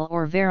barbitol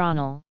or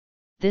veronal,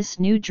 this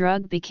new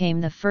drug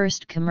became the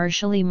first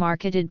commercially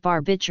marketed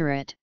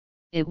barbiturate.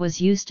 It was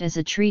used as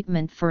a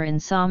treatment for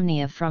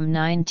insomnia from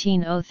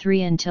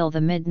 1903 until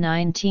the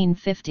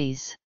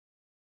mid-1950s.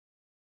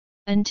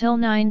 Until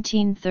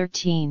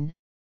 1913,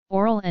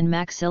 oral and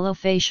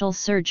maxillofacial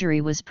surgery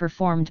was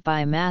performed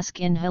by mask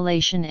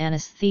inhalation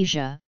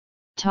anesthesia,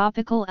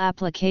 topical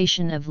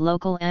application of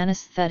local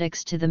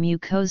anesthetics to the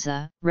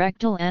mucosa,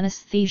 rectal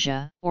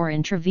anesthesia, or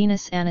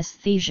intravenous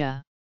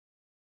anesthesia.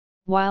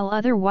 While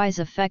otherwise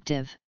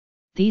effective,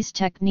 these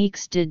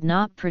techniques did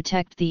not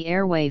protect the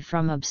airway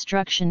from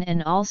obstruction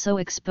and also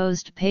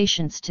exposed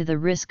patients to the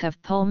risk of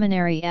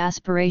pulmonary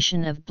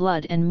aspiration of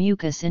blood and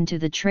mucus into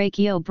the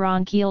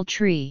tracheobronchial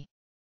tree.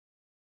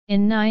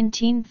 In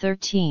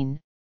 1913,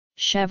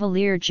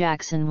 Chevalier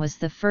Jackson was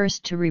the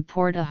first to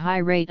report a high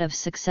rate of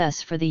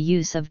success for the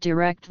use of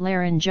direct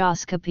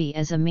laryngoscopy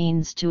as a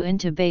means to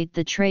intubate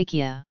the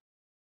trachea.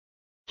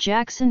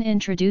 Jackson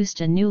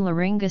introduced a new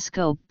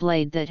laryngoscope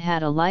blade that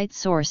had a light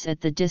source at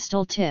the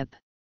distal tip,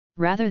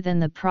 rather than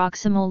the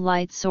proximal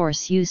light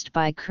source used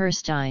by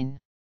Kirstein.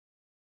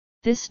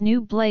 This new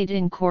blade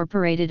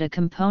incorporated a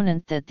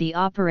component that the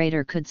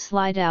operator could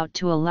slide out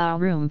to allow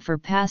room for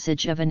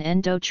passage of an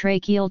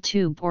endotracheal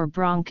tube or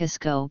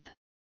bronchoscope.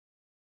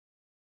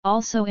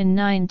 Also in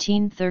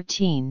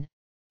 1913,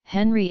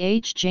 Henry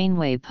H.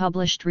 Janeway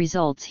published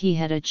results he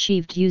had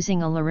achieved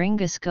using a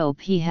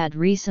laryngoscope he had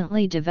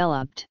recently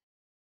developed.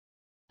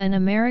 An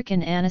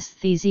American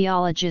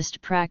anesthesiologist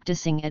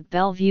practicing at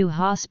Bellevue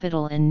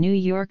Hospital in New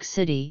York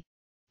City,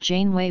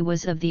 Janeway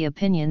was of the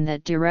opinion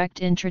that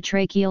direct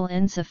intratracheal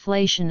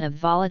insufflation of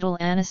volatile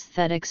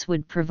anesthetics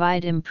would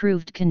provide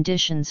improved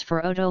conditions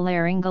for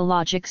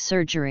otolaryngologic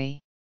surgery.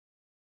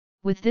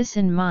 With this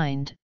in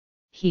mind,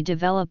 he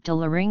developed a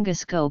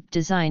laryngoscope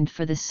designed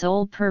for the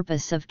sole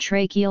purpose of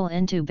tracheal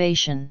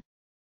intubation.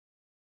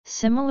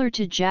 Similar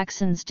to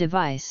Jackson's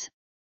device,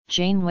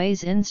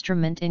 Janeway's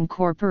instrument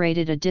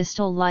incorporated a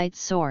distal light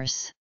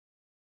source.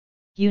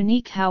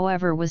 Unique,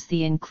 however, was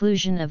the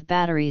inclusion of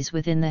batteries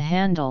within the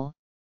handle,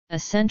 a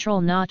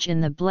central notch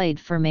in the blade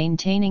for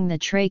maintaining the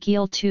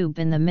tracheal tube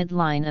in the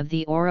midline of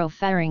the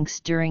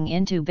oropharynx during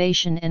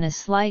intubation, and a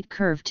slight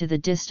curve to the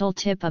distal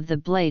tip of the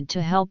blade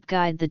to help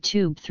guide the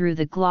tube through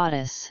the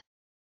glottis.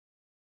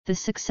 The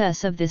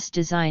success of this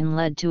design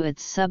led to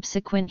its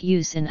subsequent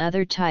use in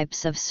other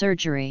types of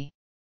surgery.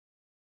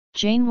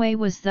 Janeway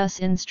was thus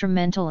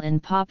instrumental in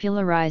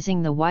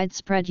popularizing the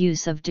widespread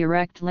use of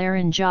direct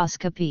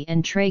laryngoscopy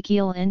and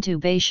tracheal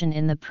intubation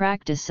in the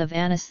practice of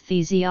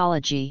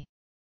anesthesiology.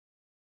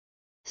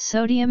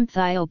 Sodium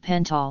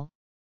thiopental,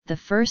 the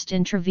first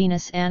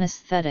intravenous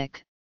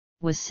anesthetic,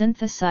 was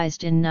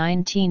synthesized in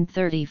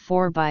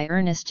 1934 by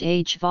Ernest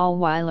H.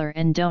 Vollweiler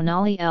and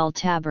Donally L.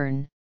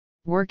 Tabern,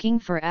 working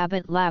for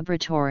Abbott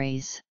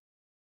Laboratories.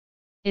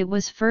 It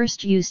was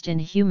first used in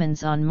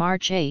humans on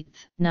March 8,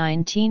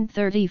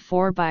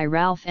 1934 by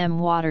Ralph M.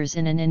 Waters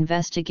in an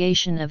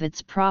investigation of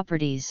its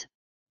properties,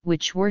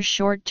 which were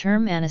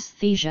short-term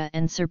anesthesia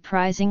and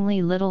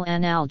surprisingly little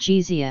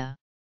analgesia.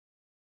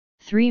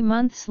 3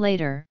 months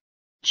later,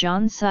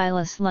 John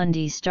Silas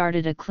Lundy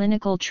started a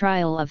clinical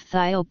trial of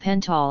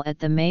thiopental at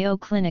the Mayo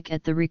Clinic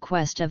at the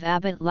request of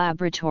Abbott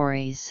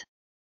Laboratories.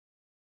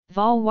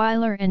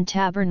 Vollweiler and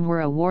Tabern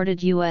were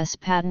awarded U.S.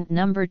 Patent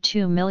No.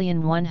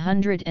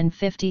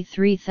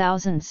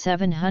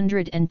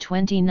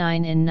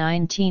 2,153,729 in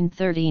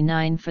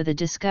 1939 for the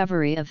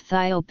discovery of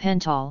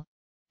thiopental,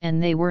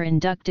 and they were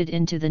inducted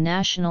into the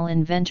National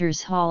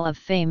Inventors Hall of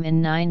Fame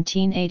in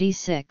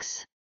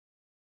 1986.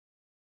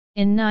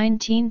 In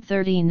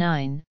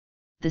 1939,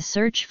 the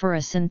search for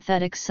a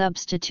synthetic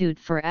substitute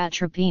for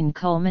atropine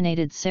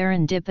culminated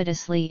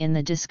serendipitously in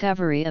the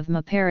discovery of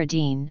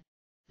meperidine,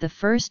 the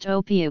first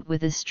opiate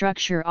with a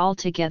structure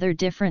altogether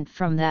different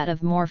from that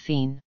of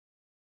morphine.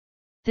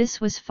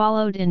 This was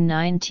followed in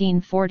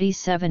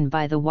 1947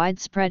 by the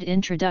widespread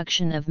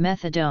introduction of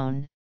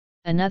methadone,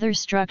 another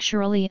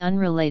structurally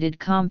unrelated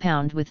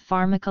compound with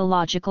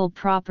pharmacological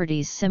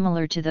properties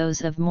similar to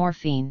those of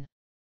morphine.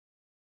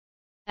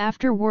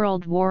 After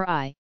World War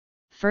I,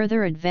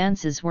 further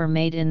advances were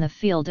made in the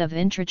field of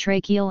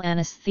intratracheal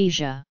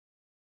anesthesia.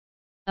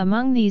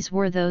 Among these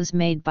were those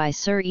made by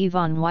Sir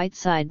Yvonne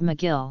Whiteside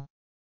McGill.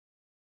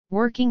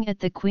 Working at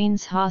the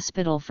Queen's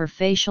Hospital for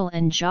Facial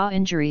and Jaw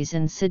Injuries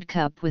in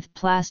Sidcup with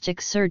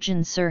plastic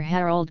surgeon Sir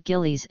Harold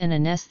Gillies and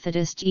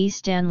anaesthetist E.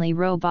 Stanley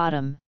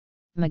Rowbottom,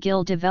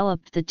 McGill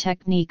developed the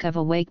technique of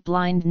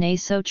awake-blind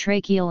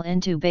nasotracheal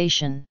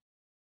intubation.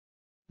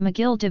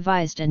 McGill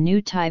devised a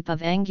new type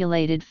of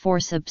angulated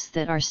forceps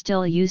that are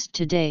still used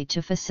today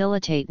to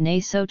facilitate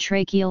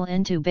nasotracheal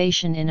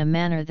intubation in a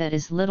manner that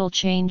is little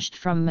changed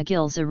from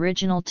McGill's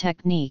original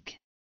technique.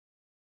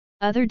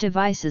 Other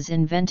devices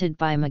invented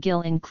by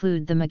McGill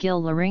include the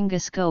McGill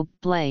laryngoscope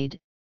blade,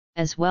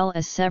 as well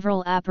as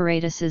several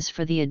apparatuses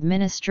for the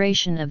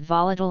administration of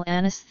volatile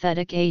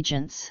anesthetic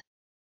agents.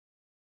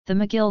 The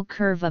McGill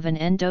curve of an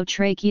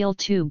endotracheal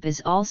tube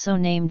is also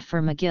named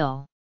for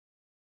McGill.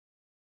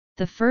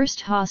 The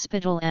first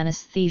hospital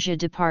anesthesia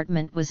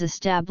department was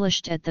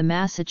established at the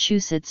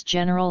Massachusetts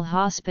General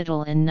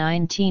Hospital in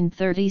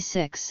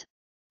 1936,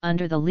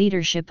 under the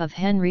leadership of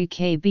Henry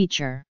K.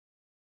 Beecher.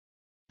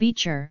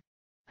 Beecher,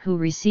 who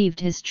received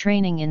his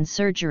training in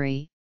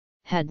surgery,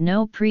 had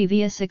no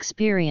previous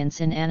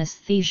experience in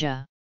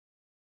anesthesia.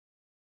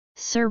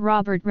 Sir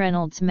Robert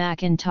Reynolds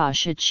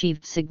Mackintosh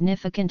achieved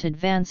significant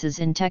advances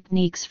in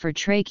techniques for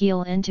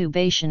tracheal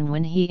intubation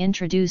when he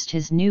introduced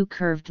his new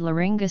curved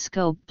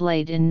laryngoscope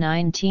blade in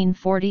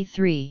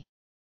 1943.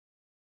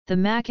 The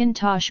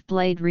Mackintosh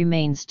blade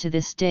remains to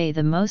this day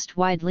the most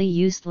widely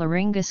used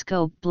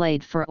laryngoscope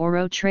blade for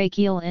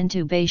orotracheal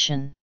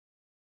intubation.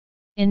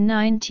 In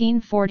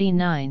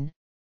 1949,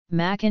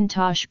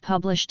 Mackintosh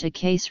published a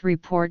case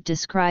report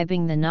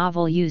describing the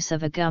novel use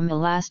of a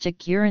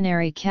gum-elastic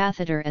urinary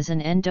catheter as an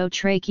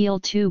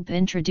endotracheal tube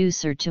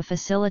introducer to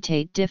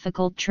facilitate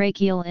difficult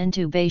tracheal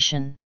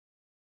intubation.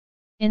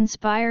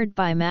 Inspired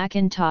by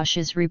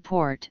Mackintosh's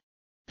report,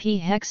 P.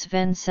 Hex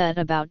Venn set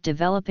about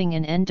developing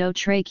an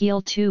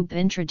endotracheal tube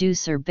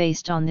introducer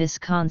based on this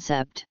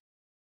concept.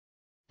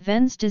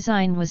 Venn's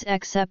design was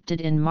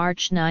accepted in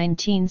March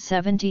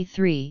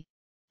 1973.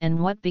 And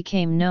what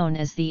became known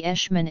as the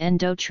Eschmann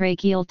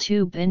endotracheal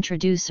tube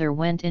introducer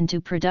went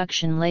into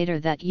production later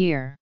that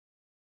year.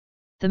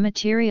 The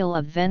material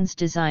of Venn's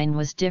design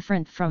was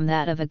different from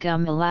that of a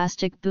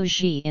gum-elastic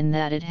bougie in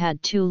that it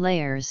had two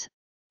layers,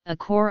 a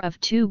core of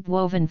tube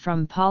woven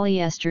from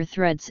polyester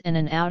threads and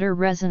an outer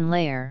resin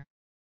layer.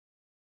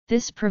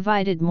 This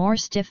provided more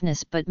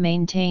stiffness but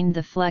maintained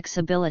the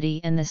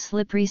flexibility and the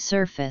slippery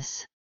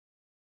surface.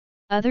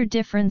 Other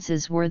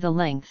differences were the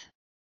length,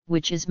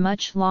 which is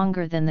much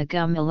longer than the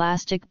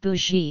gum-elastic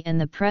bougie,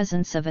 and the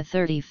presence of a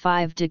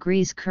 35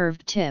 degrees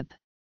curved tip,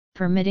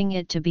 permitting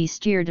it to be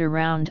steered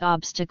around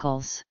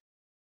obstacles.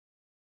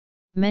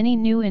 Many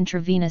new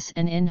intravenous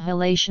and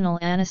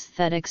inhalational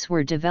anesthetics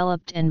were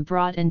developed and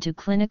brought into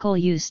clinical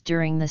use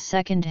during the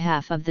second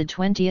half of the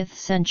 20th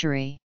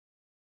century.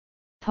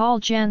 Paul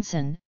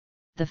Janssen,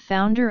 the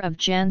founder of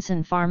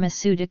Janssen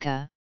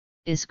Pharmaceutica,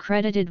 is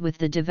credited with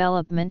the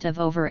development of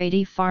over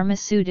 80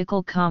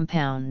 pharmaceutical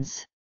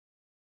compounds.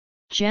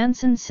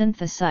 Janssen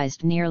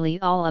synthesized nearly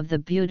all of the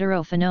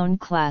butyrophenone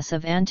class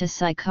of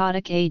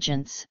antipsychotic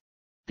agents,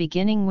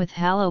 beginning with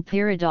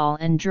haloperidol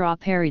and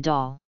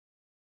droperidol.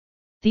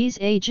 These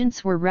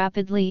agents were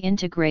rapidly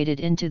integrated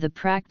into the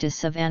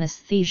practice of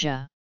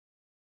anesthesia.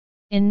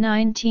 In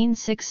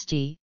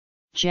 1960,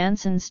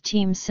 Janssen's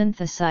team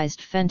synthesized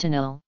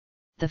fentanyl,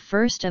 the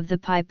first of the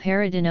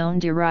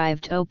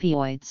piperidinone-derived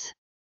opioids.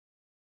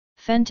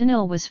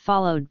 Fentanyl was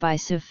followed by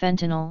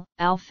sufentanil,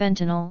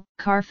 alfentanil,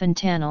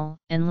 carfentanil,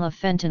 and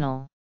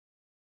lafentanil.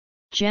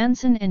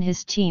 Janssen and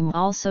his team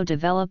also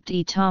developed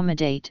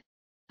etomidate,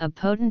 a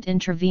potent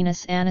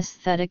intravenous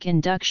anesthetic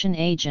induction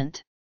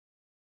agent.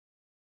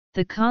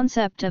 The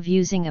concept of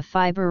using a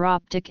fiber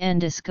optic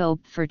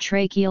endoscope for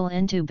tracheal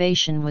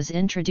intubation was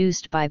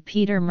introduced by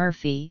Peter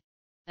Murphy,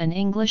 an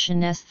English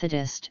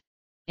anesthetist,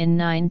 in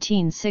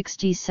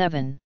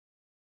 1967.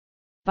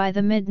 By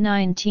the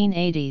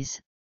mid-1980s,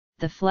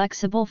 the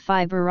flexible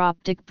fiber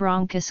optic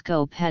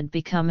bronchoscope had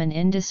become an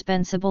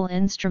indispensable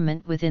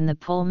instrument within the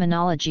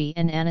pulmonology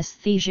and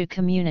anesthesia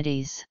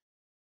communities.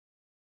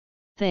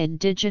 The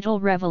digital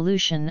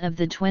revolution of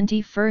the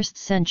 21st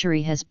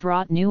century has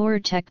brought newer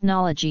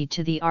technology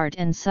to the art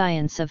and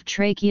science of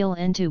tracheal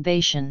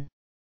intubation.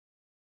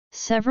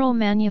 Several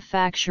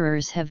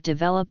manufacturers have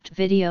developed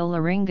video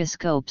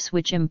laryngoscopes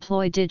which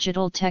employ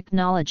digital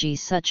technology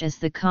such as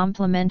the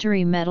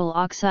complementary metal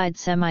oxide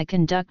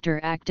semiconductor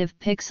active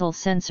pixel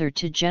sensor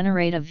to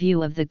generate a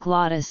view of the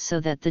glottis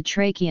so that the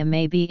trachea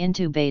may be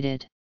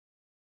intubated.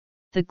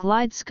 The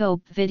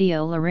GlideScope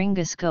video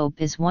laryngoscope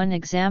is one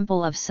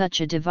example of such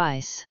a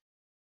device.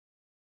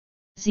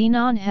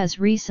 Xenon has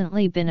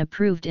recently been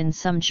approved in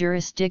some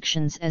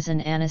jurisdictions as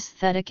an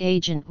anesthetic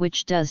agent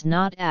which does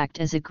not act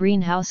as a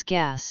greenhouse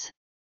gas.